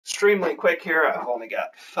extremely quick here. I've only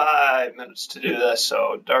got 5 minutes to do this.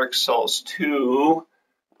 So Dark Souls 2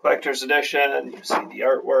 Collector's Edition. You see the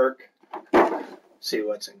artwork. See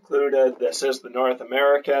what's included. This is the North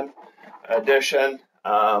American edition,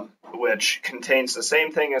 which contains the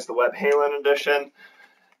same thing as the Web Halen edition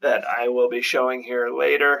that I will be showing here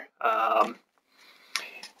later.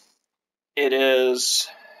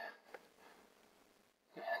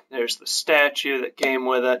 There's the statue that came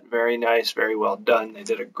with it. Very nice, very well done. They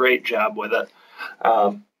did a great job with it.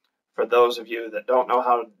 For those of you that don't know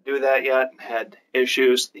how to do that yet, had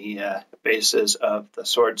issues, the bases of the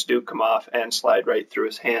swords do come off and slide right through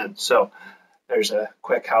his hand. So there's a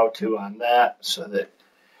quick how-to on that so that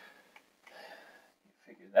you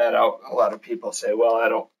figure that out. A lot of people say, well, I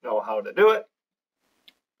don't know how to do it.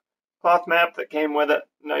 Cloth map that came with it.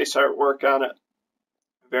 Nice artwork on it.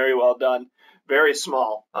 Very well done. Very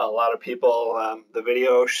small. A lot of people, the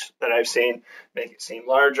videos that I've seen make it seem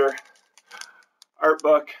larger. Art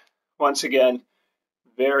book, once again,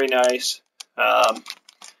 very nice. I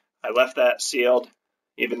left that sealed,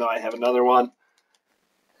 even though I have another one.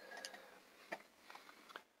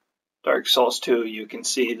 Dark Souls 2, you can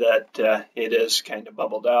see that it is kind of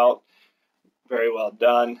bubbled out. Very well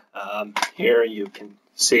done. Here you can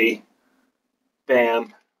see, bam,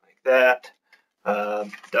 like that.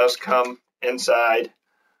 Does come inside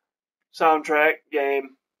soundtrack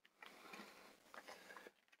game.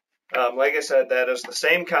 Like I said, that is the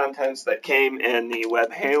same contents that came in the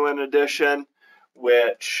Web Halen edition,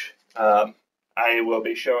 which I will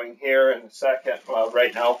be showing here in a second, well,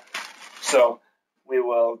 right now. So we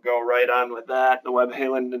will go right on with that. The Web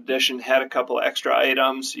Halen edition had a couple extra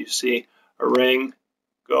items. You see a ring,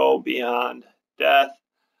 Go Beyond Death.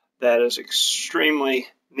 That is extremely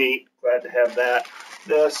neat. Glad to have that.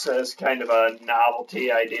 This is kind of a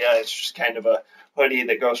novelty idea. It's just kind of a hoodie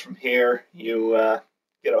that goes from here. You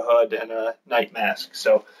get a hood and a night mask.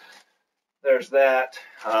 So there's that.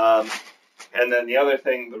 And then the other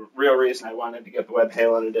thing, the real reason I wanted to get the Web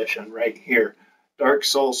Halen edition right here, Dark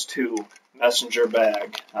Souls 2 Messenger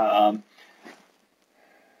Bag. Right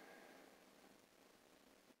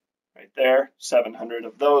there, 700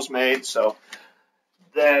 of those made. So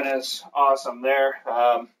that is awesome there.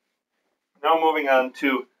 Now moving on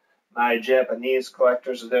to my Japanese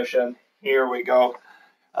Collector's Edition. Here we go.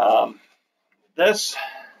 This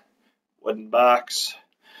wooden box,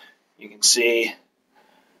 you can see right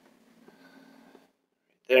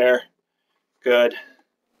there, good.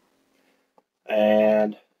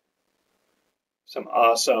 And some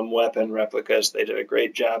awesome weapon replicas. They did a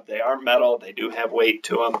great job. They are metal. They do have weight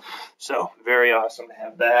to them. So very awesome to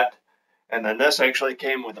have that. And then this actually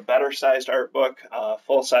came with a better sized art book,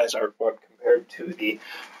 full-size art book compared to the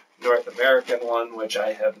North American one, which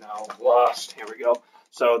I have now lost. Here we go.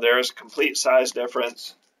 So there's a complete size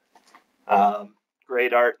difference.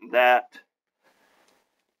 Great art in that.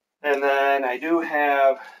 And then I do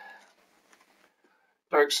have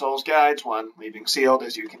Dark Souls guides, one leaving sealed,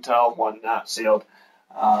 as you can tell, one not sealed.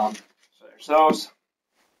 So there's those.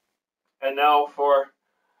 And now for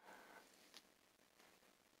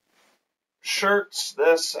shirts.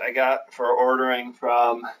 This I got for ordering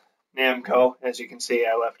from Namco. As you can see,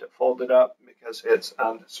 I left it folded up because it's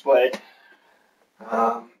on display.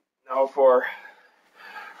 Now for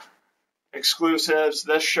exclusives,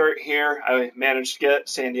 this shirt here I managed to get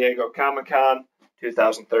San Diego Comic-Con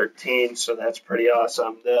 2013, so that's pretty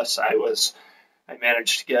awesome. This I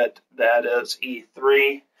managed to get, that is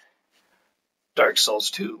E3 Dark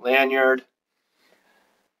Souls 2 lanyard.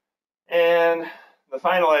 And the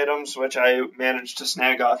final items, which I managed to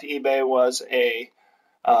snag off eBay, was a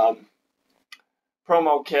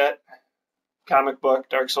promo kit, comic book,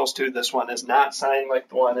 Dark Souls 2. This one is not signed like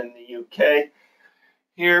the one in the UK.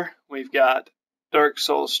 Here we've got Dark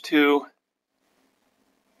Souls 2.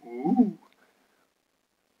 Ooh.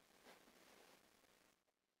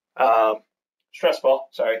 Stressful,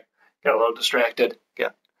 sorry. Got a little distracted.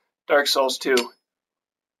 Got Dark Souls 2.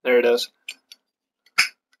 There it is.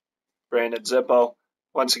 Branded Zippo.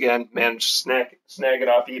 Once again, managed to snag it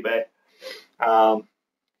off eBay.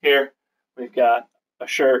 Here we've got a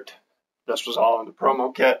shirt. This was all in the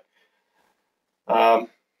promo kit. Off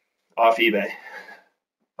eBay.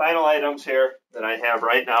 Final items here that I have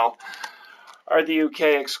right now are the UK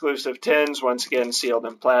exclusive tins. Once again, sealed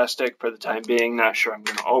in plastic for the time being. Not sure I'm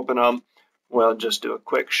going to open them. We'll just do a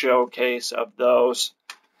quick showcase of those.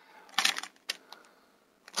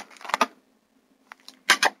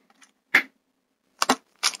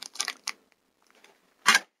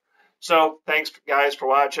 So thanks guys for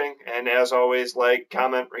watching, and as always, like,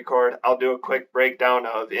 comment, record. I'll do a quick breakdown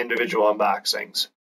of individual unboxings.